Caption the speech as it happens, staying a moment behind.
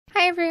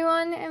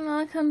everyone, and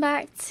welcome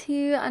back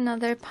to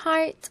another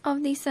part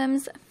of the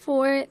Sims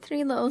 4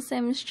 3 Little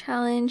Sims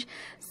challenge.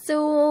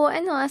 So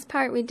in the last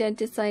part we did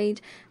decide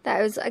that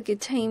it was a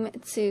good time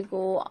to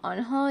go on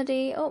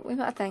holiday. Oh, we've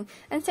got a thing.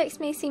 Insects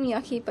may seem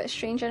yucky, but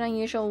strange and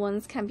unusual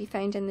ones can be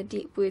found in the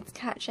deep woods.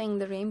 Catching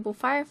the rainbow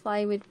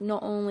firefly would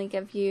not only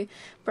give you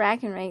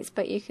bragging rights,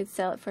 but you could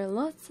sell it for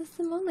lots of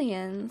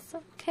simoleons.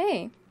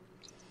 Okay.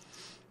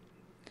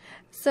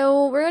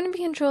 So we're going to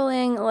be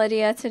controlling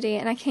Lydia today,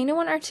 and I kind of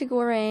want her to go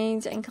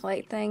around and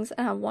collect things,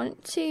 and I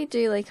want to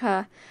do like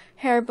a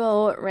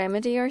herbal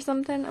remedy or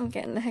something. I'm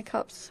getting the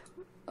hiccups.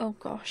 Oh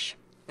gosh.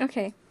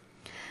 Okay.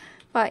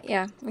 But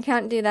yeah, we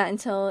can't do that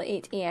until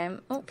 8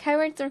 AM. Oh,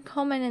 cowards are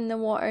common in the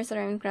waters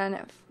around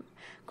Granite.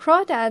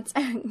 Crawdads,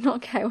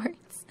 not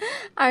cowards,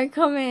 are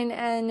common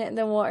in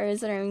the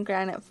waters around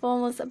Granite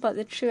Falls, but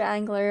the true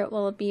angler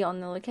will be on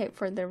the lookout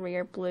for the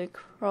rare blue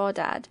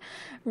crawdad.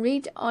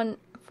 Read on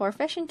for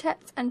fishing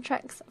tips and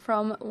tricks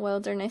from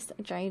Wilderness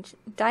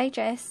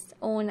Digest's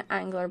own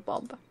Angler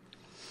Bob.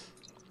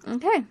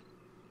 Okay.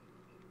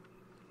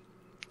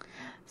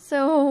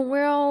 So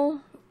we're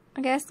all,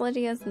 I guess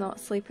Lydia's not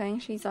sleeping,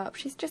 she's up,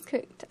 she's just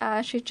cooked.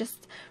 She's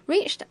just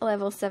reached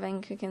level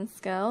 7 cooking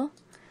skill,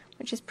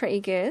 which is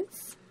pretty good.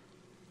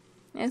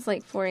 It's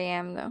like 4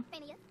 AM though.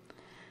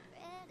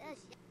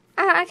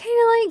 I kind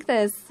of like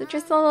this,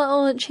 just a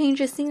little change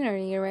of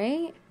scenery,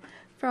 right?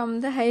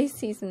 From the house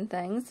season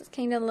things. It's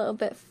kind of a little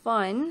bit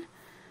fun.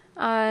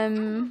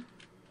 Okay,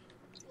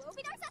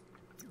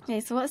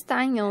 so what's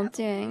Daniel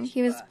doing?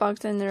 He was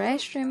bugged in the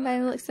restroom by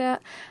the looks of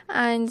it,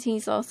 and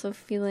he's also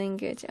feeling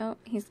good. Oh,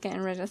 he's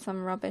getting rid of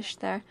some rubbish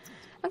there.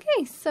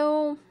 Okay,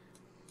 so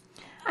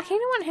I kind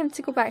of want him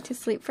to go back to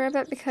sleep for a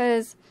bit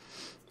because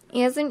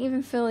he hasn't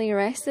even fully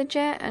rested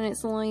yet, and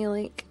it's only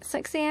like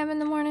 6 AM in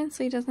the morning,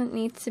 so he doesn't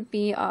need to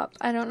be up.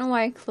 I don't know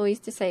why Chloe's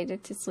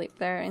decided to sleep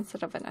there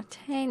instead of in a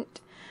tent.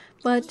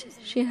 But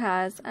she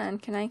has,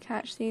 and can I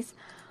catch these?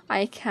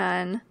 I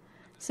can.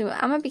 So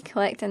I'm going to be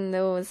collecting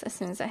those as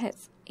soon as it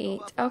hits 8.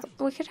 Oh,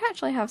 we could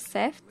actually have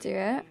Seth do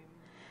it.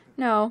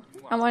 No,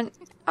 I want...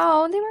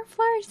 Oh, they were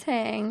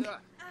flirting.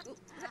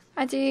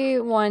 I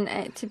do want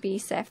it to be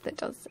Seth that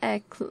does...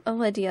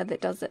 Lydia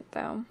that does it,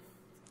 though.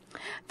 I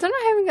don't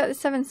know how we got the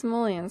 7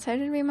 simoleons. How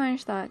did we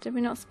manage that? Did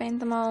we not spend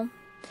them all?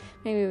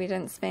 Maybe we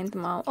didn't spend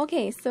them all.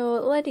 Okay, so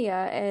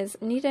Lydia is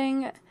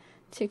needing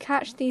to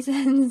catch these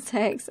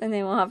insects, and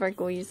then we'll have her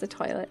go use the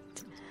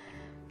toilet.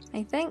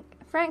 I think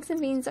franks and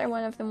beans are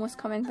one of the most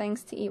common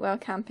things to eat while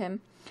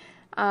camping,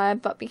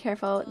 but be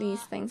careful,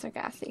 these things are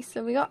gassy.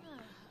 So we got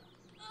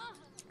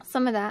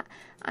some of that,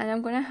 and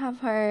I'm going to have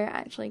her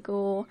actually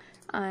go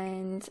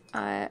and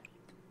why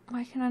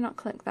can I not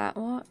click that?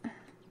 What?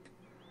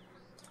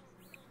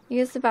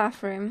 Use the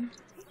bathroom.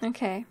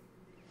 Okay.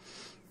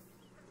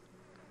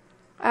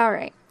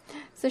 Alright.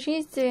 So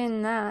she's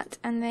doing that,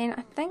 and then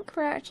I think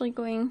we're actually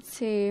going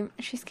to,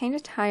 she's kind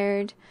of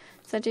tired,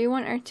 so I do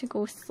want her to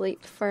go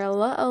sleep for a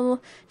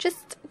little,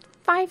 just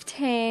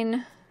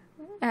 5-10,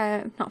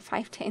 not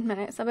 5-10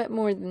 minutes, a bit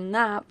more than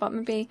that, but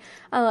maybe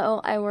a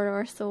little hour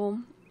or so,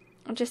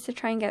 just to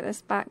try and get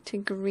this back to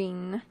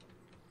green.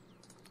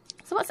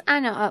 So what's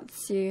Anna up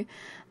to?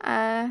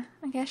 I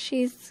guess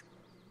she's,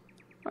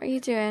 what are you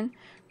doing?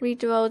 Read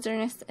the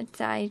Wilderness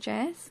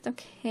Digest,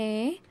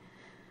 okay.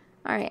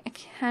 Alright, I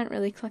can't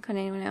really click on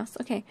anyone else.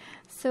 Okay,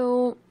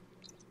 so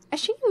is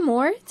she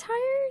more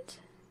tired?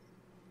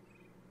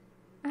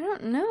 I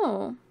don't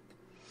know.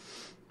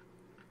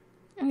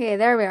 Okay,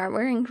 there we are.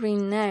 We're in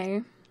green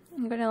now.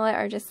 I'm going to let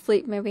her just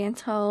sleep maybe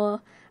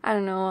until, I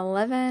don't know,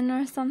 11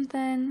 or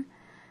something.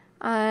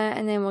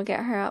 And then we'll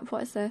get her up.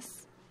 What is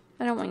this?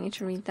 I don't want you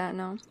to read that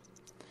now.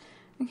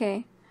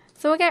 Okay,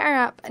 so we'll get her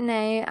up now,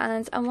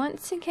 and I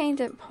want to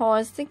kind of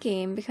pause the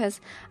game because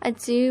I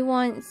do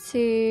want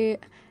to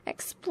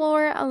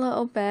explore a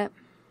little bit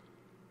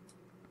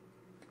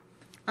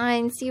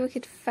and see if we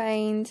could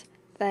find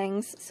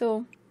things.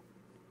 So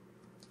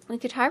we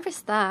could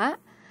harvest that.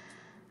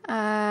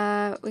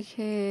 We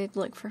could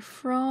look for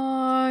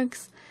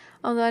frogs,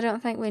 although I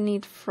don't think we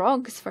need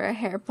frogs for a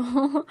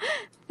herbal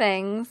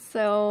thing,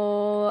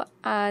 so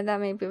that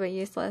may be a bit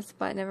useless,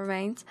 but never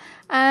mind.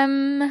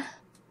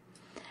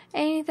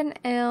 Anything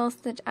else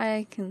that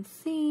I can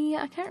see?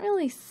 I can't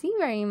really see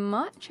very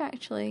much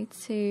actually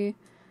to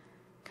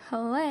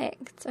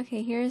collect.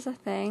 Okay, here's a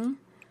thing.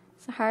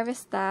 So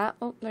harvest that.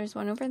 Oh, there's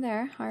one over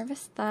there.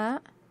 Harvest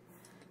that.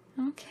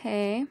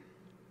 Okay.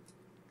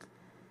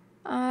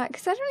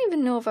 Because I don't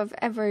even know if I've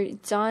ever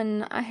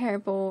done a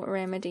herbal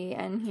remedy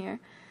in here.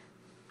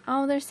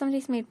 Oh, there's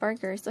somebody's made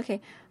burgers. Okay.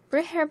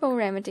 Brew herbal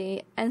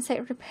remedy,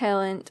 insect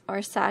repellent,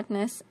 or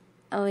sadness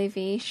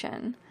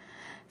alleviation.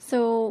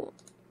 So,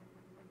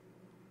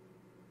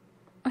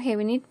 okay,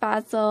 we need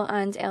basil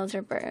and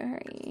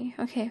elderberry.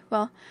 Okay,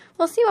 well,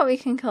 we'll see what we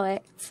can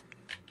collect.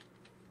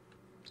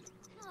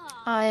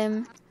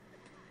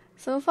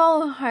 So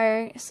follow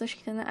her so she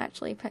can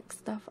actually pick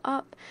stuff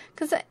up.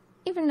 Because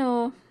even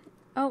though,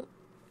 oh,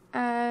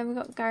 we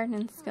got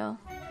gardening skill.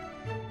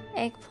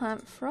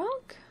 Eggplant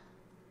frog.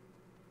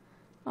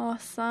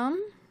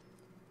 Awesome.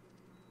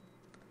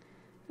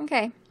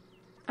 Okay.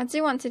 I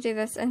do want to do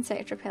this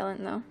insect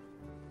repellent though.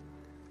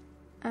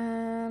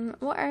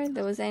 What are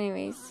those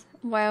anyways?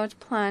 Wild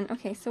plant.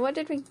 Okay, so what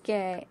did we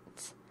get?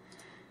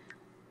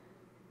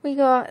 We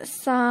got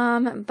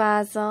some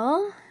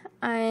basil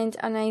and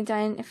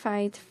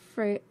unidentified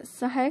fruit.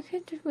 So how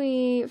could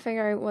we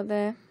figure out what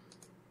the...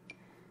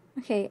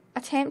 Okay,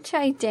 attempt to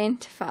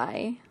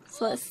identify.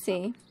 So let's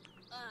see.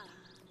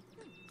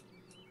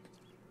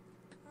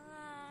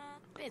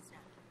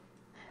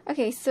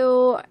 Okay,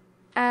 so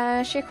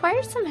she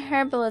acquired some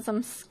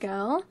herbalism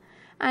skill,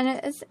 and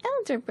it is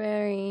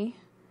elderberry.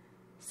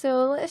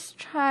 So let's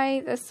try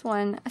this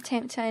one.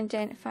 Attempt to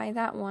identify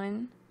that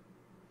one.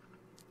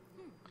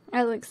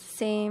 It looks the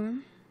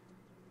same.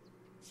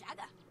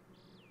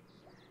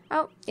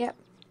 Oh, yep.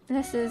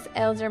 This is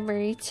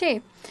elderberry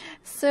too.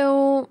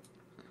 So,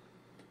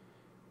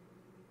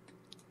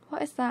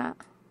 what is that?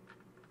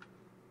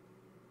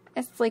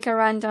 It's like a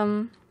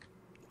random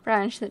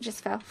branch that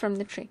just fell from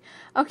the tree.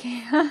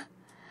 Okay.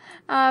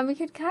 We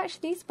could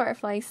catch these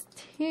butterflies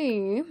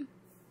too.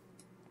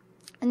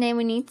 And then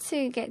we need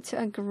to get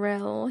to a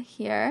grill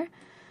here.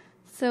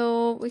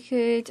 So we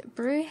could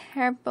brew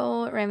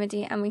herbal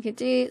remedy and we could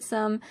do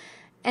some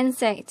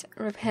insect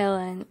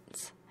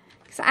repellent.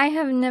 Because I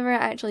have never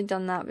actually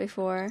done that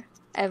before,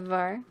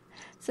 ever.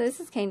 So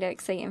this is kind of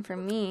exciting for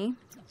me.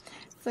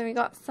 So we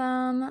got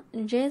some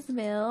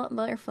Jezebel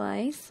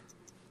butterflies.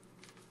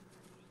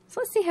 So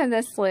let's see how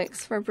this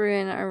looks for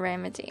brewing a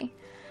remedy.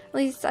 At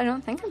least I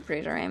don't think I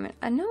brewed a remedy.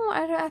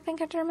 I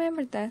think I'd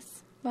remembered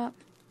this, but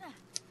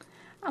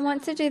I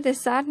want to do the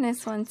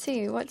sadness one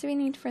too. What do we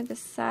need for the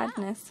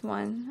sadness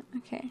one?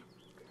 Okay.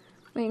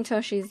 Wait until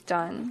she's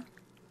done.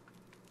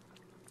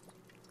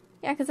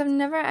 Yeah, because I've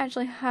never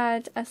actually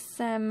had a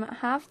sim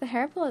have the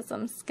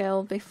herbalism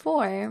skill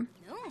before.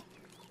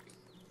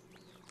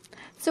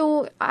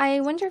 So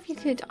I wonder if you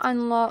could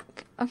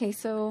unlock... Okay,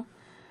 so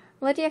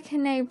Lydia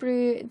can now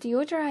brew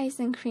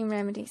deodorizing cream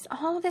remedies.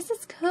 Oh, this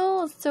is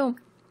cool. So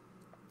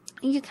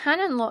you can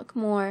unlock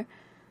more.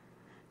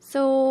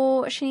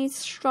 So she needs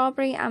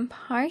strawberry and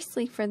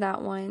parsley for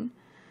that one.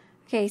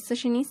 Okay, so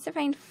she needs to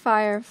find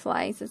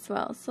fireflies as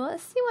well. So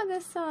let's see what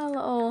this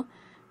little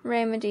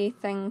remedy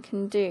thing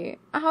can do.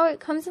 Oh, it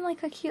comes in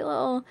like a cute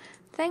little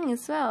thing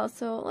as well.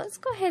 So let's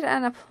go ahead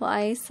and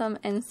apply some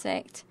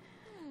insect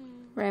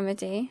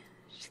remedy.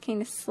 Just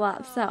kind of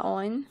slaps that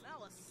on.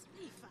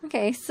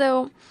 Okay,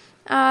 so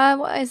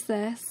what is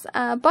this?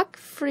 Bug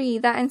free.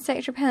 That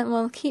insect repellent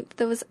will keep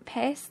those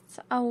pests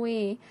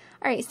away.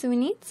 Alright, so we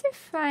need to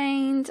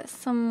find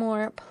some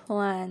more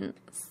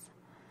plants.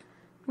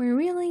 We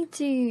really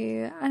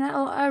do. And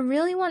I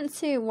really want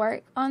to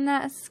work on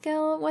that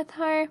skill with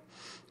her.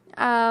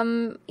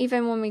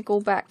 Even when we go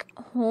back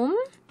home.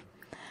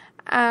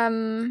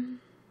 Because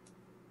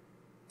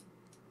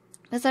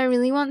I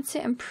really want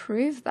to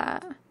improve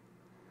that.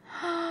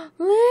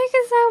 Look,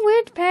 it's a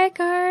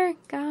woodpecker!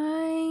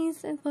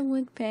 Guys, it's a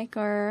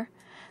woodpecker.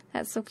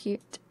 That's so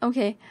cute.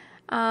 Okay.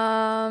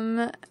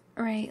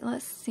 Right,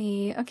 let's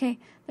see. Okay,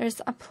 there's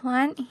a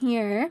plant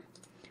here,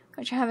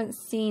 which I haven't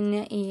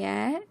seen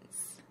yet.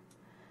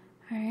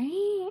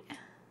 Alright.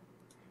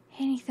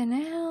 Anything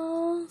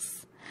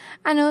else?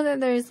 I know that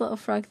there's little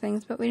frog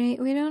things, but we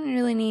don't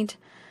really need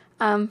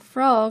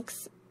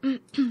frogs.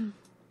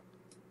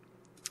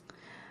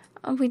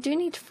 Oh, we do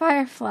need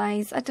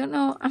fireflies. I don't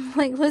know. I'm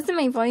like losing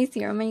my voice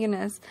here. Oh my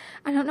goodness.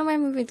 I don't know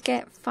when we would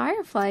get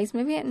fireflies.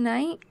 Maybe at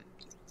night.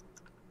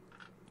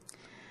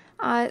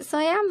 So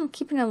I am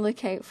keeping a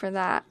lookout for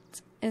that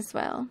as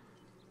well.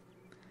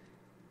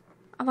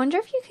 I wonder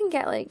if you can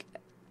get like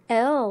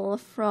ill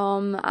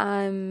from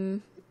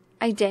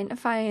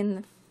identifying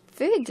the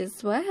food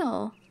as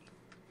well.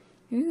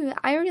 Ooh,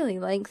 I really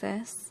like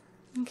this.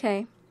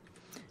 Okay.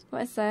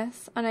 What is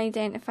this?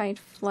 Unidentified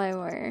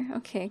flower.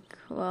 Okay,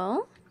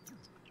 cool.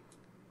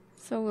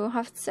 So we'll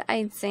have to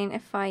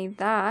identify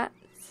that.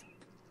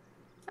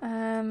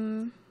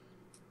 Where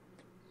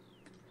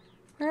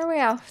are we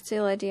off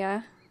to,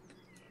 Lydia?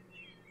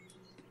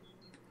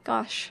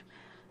 Gosh.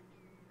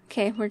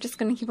 Okay, we're just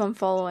gonna keep on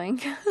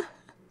following.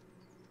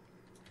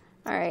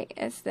 Alright,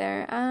 is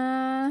there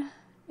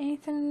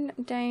anything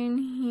down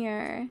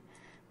here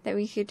that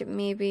we could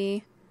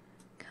maybe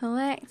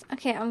collect?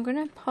 Okay, I'm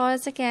gonna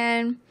pause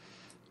again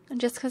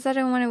just because I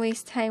don't want to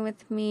waste time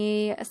with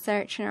me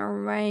searching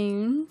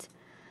around.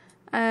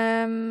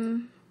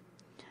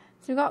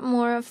 So we've got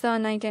more of the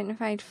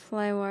unidentified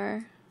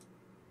flower.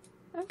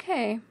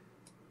 Okay.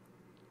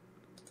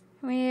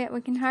 We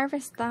can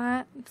harvest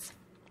that.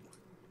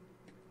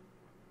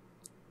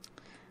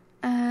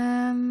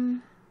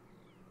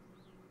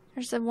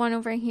 There's a one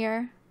over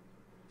here.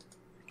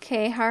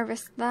 Okay,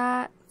 harvest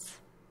that.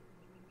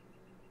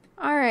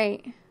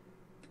 Alright.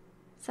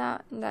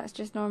 That's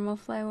just normal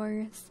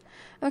flowers.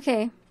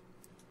 Okay.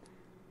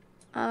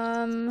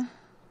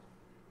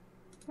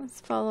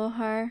 Let's follow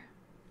her.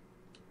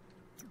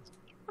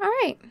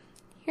 Alright.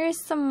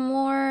 Here's some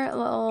more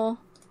little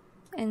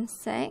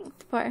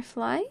insect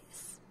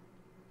butterflies.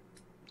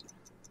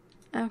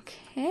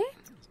 Okay.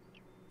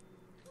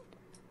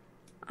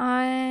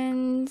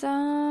 And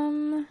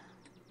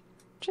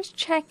just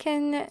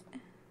checking.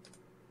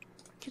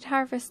 Could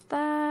harvest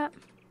that.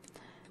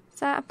 Is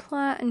that a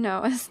plant?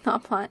 No, it's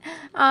not a plant.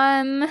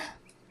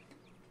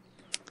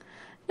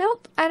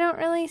 Nope, I don't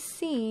really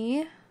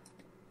see.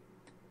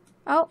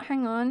 Oh,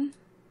 hang on.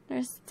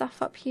 There's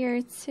stuff up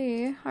here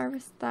too.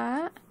 Harvest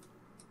that.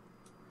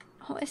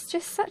 Oh, it's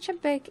just such a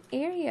big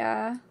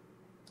area.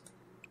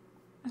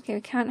 Okay,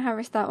 we can't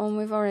harvest that one.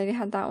 We've already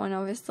had that one,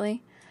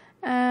 obviously.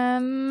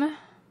 I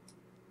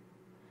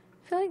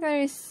feel like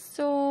there is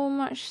so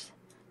much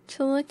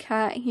to look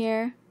at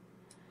here.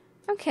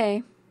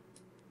 Okay.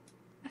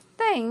 I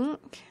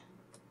think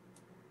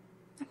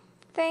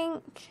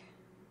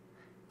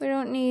we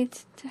don't need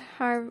to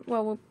harvest.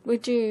 Well, we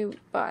do,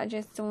 but I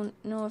just don't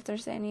know if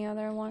there's any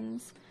other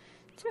ones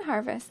to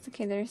harvest.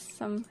 Okay, there's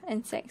some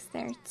insects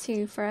there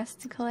too for us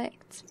to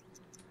collect.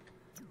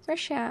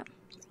 Where's she at?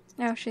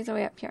 Oh, she's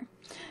way up here.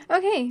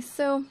 Okay,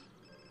 so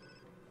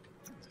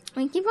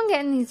we keep on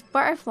getting these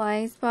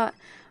butterflies, but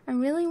I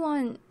really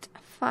want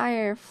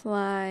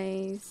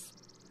fireflies.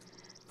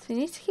 So we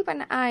need to keep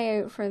an eye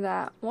out for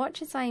that.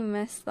 Watch as I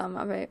miss them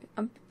about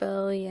a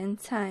billion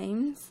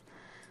times.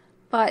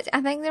 But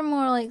I think they're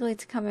more likely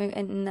to come out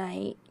at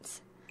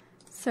night.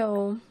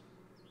 So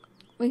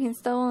we can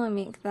still only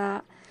make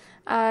that.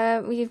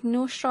 We have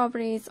no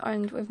strawberries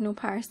and we have no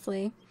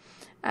parsley.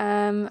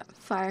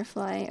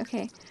 Firefly.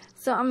 Okay.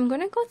 So I'm going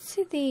to go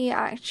to the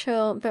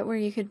actual bit where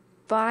you could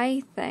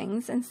buy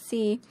things and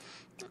see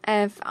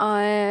if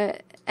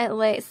it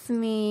lets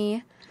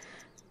me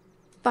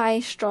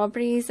buy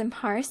strawberries and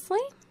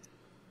parsley.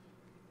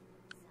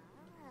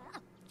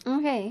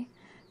 Okay.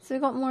 So we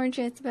got more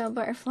Jezebel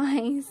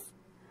butterflies.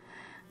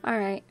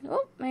 Alright.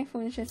 Oh, my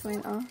phone just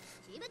went off.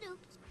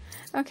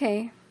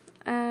 Okay.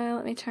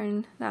 Let me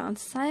turn that on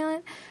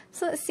silent.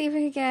 So let's see if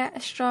we can get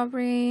a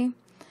strawberry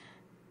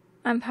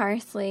and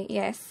parsley.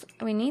 Yes,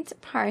 we need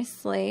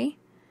parsley.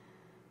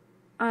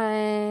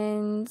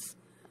 And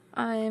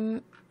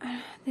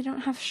they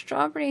don't have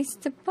strawberries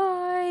to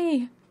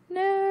buy.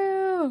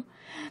 No.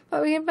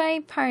 But we can buy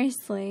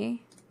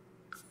parsley.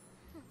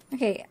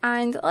 Okay,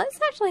 and let's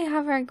actually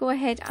have her go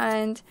ahead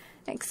and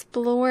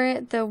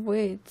explore the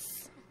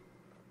woods.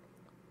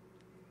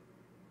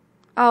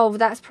 Oh,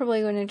 that's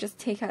probably going to just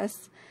take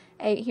us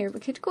out here. We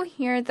could go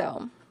here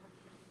though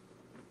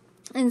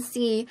and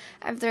see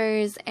if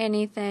there's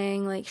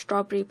anything like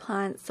strawberry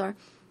plants or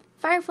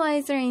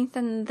fireflies or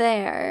anything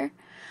there.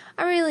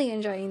 I'm really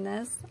enjoying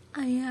this.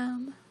 I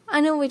am. I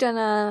know we done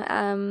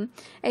a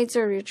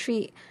outdoor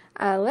retreat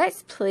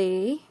let's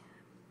play,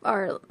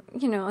 or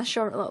you know, a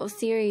short little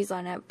series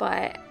on it,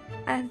 but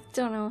I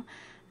don't know.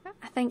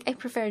 I think I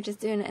prefer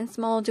just doing it in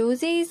small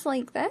doses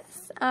like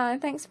this.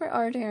 Thanks for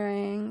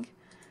ordering.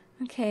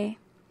 Okay,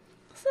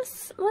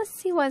 let's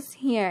see what's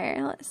here.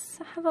 Let's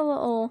have a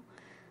little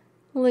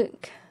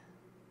look.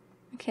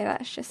 Okay,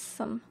 that's just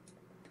some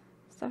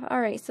stuff.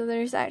 Alright, so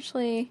there's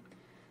actually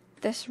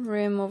this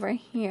room over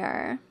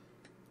here.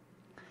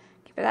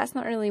 Okay, but that's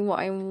not really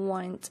what I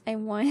want. I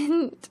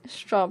want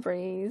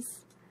strawberries.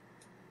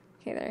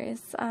 Okay, there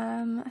is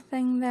a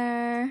thing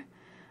there.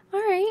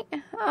 Alright,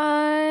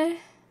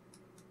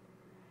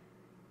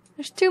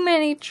 there's too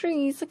many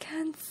trees. I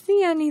can't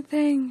see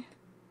anything.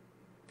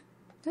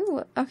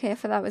 Ooh, okay, I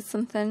thought that was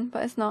something,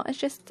 but it's not. It's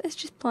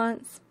just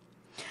plants.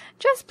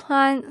 Just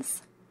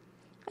plants.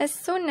 It's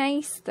so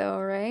nice though,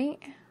 right?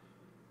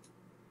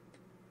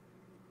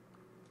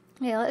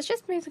 Yeah, let's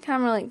just move the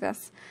camera like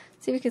this.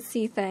 See if we can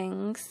see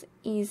things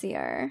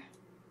easier.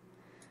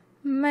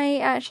 Might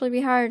actually be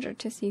harder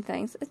to see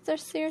things. Is there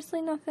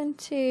seriously nothing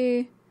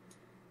to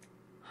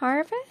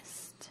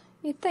harvest?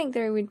 You'd think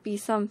there would be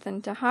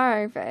something to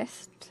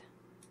harvest.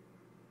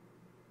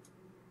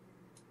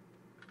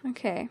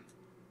 Okay.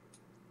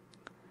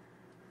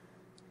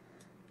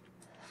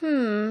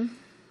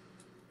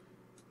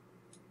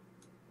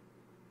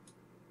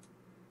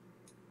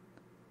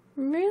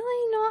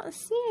 Really not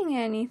seeing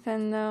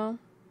anything though.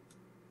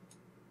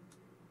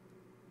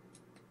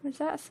 Was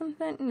that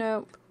something?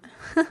 Nope.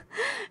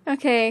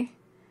 Okay.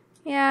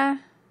 Yeah.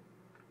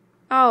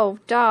 Oh,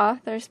 duh.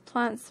 There's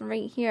plants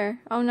right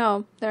here. Oh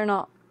no, they're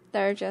not.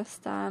 They're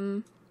just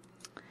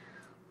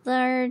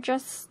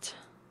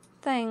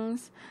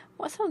things.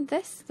 What's all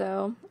this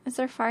though? Is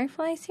there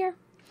fireflies here?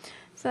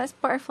 So that's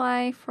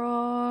butterfly,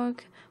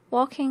 frog,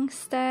 walking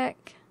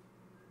stick.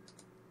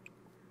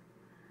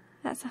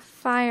 That's a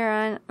fire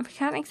ant. We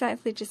can't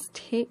exactly just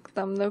take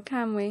them though,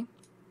 can we?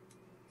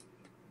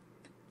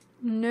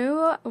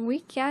 No, we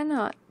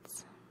cannot.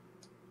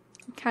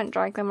 Can't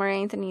drag them or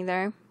anything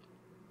either.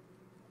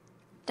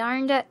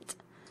 Darned it.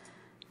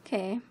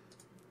 Okay.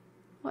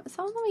 What's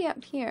all the way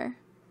up here?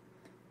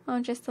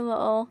 Oh, just a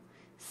little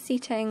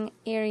seating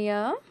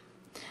area.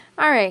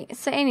 Alright,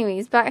 so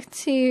anyways, back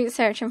to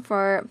searching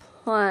for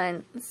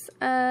plants.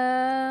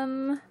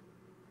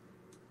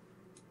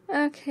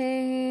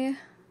 Okay.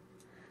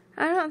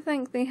 I don't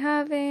think they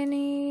have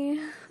any.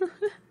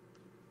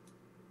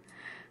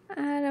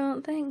 I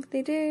don't think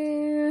they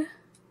do.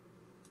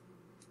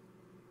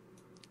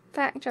 In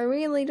fact, I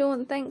really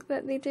don't think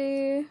that they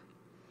do.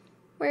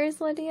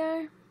 Where's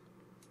Lydia?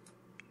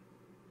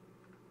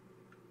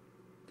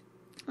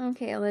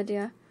 Okay,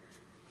 Lydia.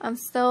 I'm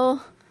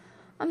still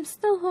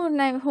holding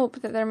out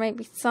hope that there might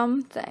be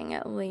something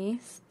at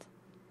least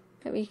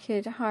that we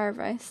could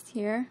harvest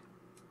here.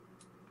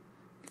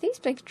 If these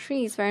big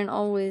trees weren't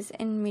always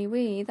in my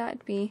way,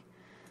 that'd be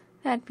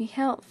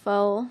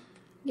helpful.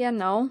 You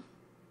know.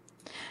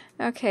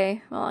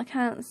 Okay, well I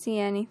can't see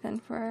anything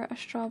for a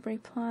strawberry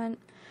plant.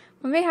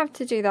 We may have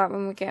to do that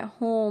when we get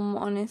home,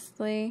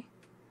 honestly.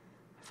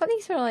 I thought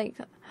these were like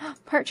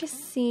purchase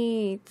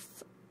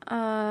seeds.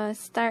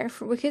 Starter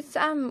fruit. We could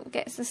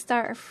get the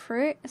starter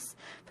fruits,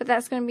 but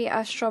that's going to be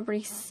a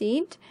strawberry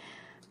seed.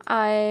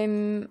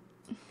 Won't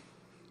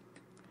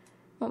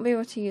be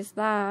able to use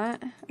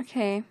that.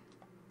 Okay.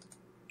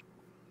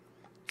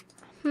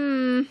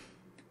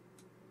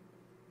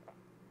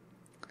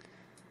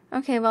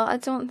 Okay, well, I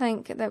don't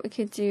think that we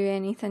could do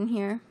anything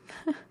here.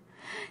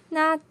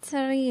 Not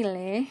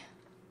really.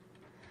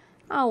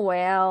 Oh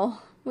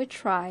well, we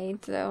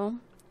tried though.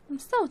 I'm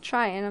still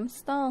trying. I'm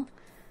still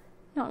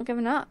not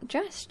giving up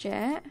just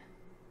yet.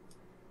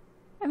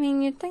 I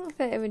mean, you'd think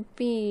that it would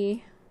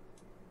be...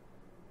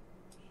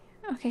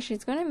 Okay,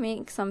 she's going to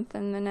make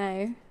something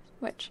now,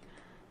 which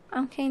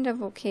I'm kind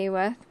of okay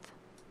with.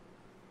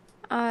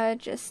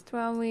 Just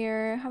while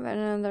we're having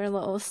another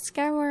little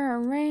scour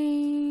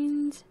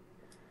around.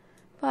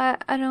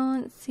 But I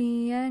don't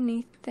see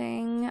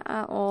anything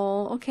at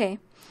all. Okay.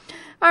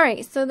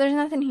 Alright, so there's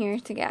nothing here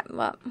to get,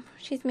 but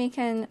she's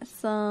making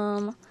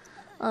some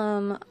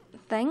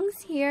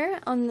things here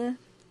on the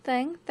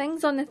thing.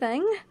 Things on the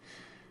thing.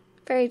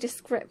 Very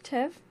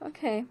descriptive.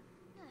 Okay.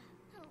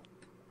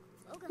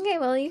 Okay,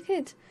 well you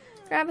could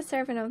grab a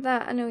serving of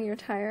that. I know you're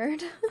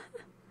tired.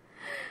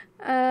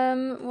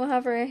 We'll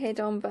have her head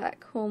on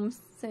back home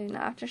soon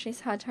after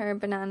she's had her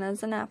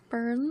bananas and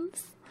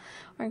apples.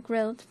 Or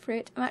grilled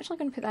fruit. I'm actually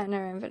going to put that in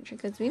our inventory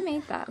because we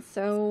made that,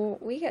 so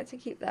we get to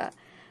keep that.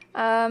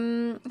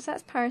 So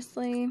that's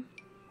parsley.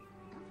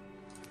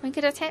 We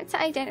could attempt to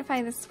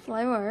identify this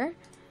flower.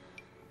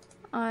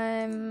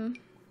 Is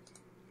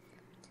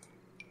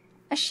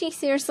she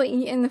seriously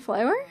eating the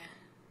flower?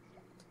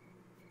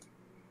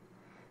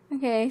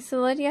 Okay,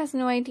 so Lydia has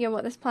no idea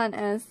what this plant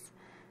is,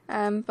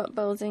 but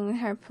building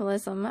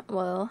herbalism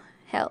will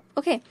help.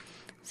 Okay,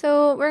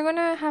 so we're going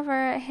to have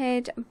her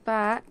head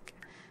back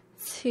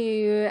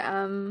to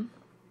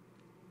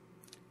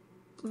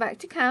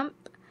camp.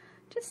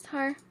 Just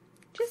her.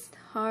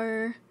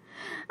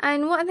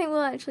 And what I think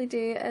we'll actually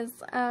do is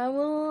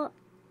we'll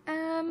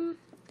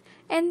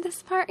end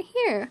this part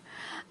here.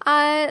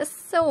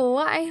 So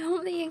I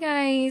hope that you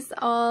guys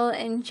all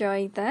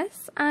enjoyed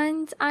this,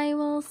 and I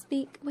will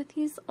speak with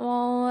you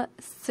all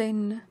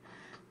soon.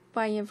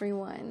 Bye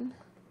everyone.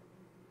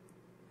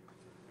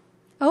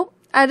 Oh,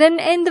 I didn't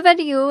end the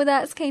video.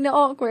 That's kind of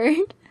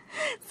awkward.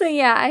 So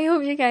yeah, I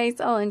hope you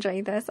guys all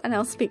enjoyed this, and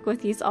I'll speak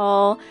with you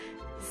all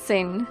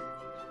soon.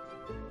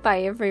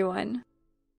 Bye everyone.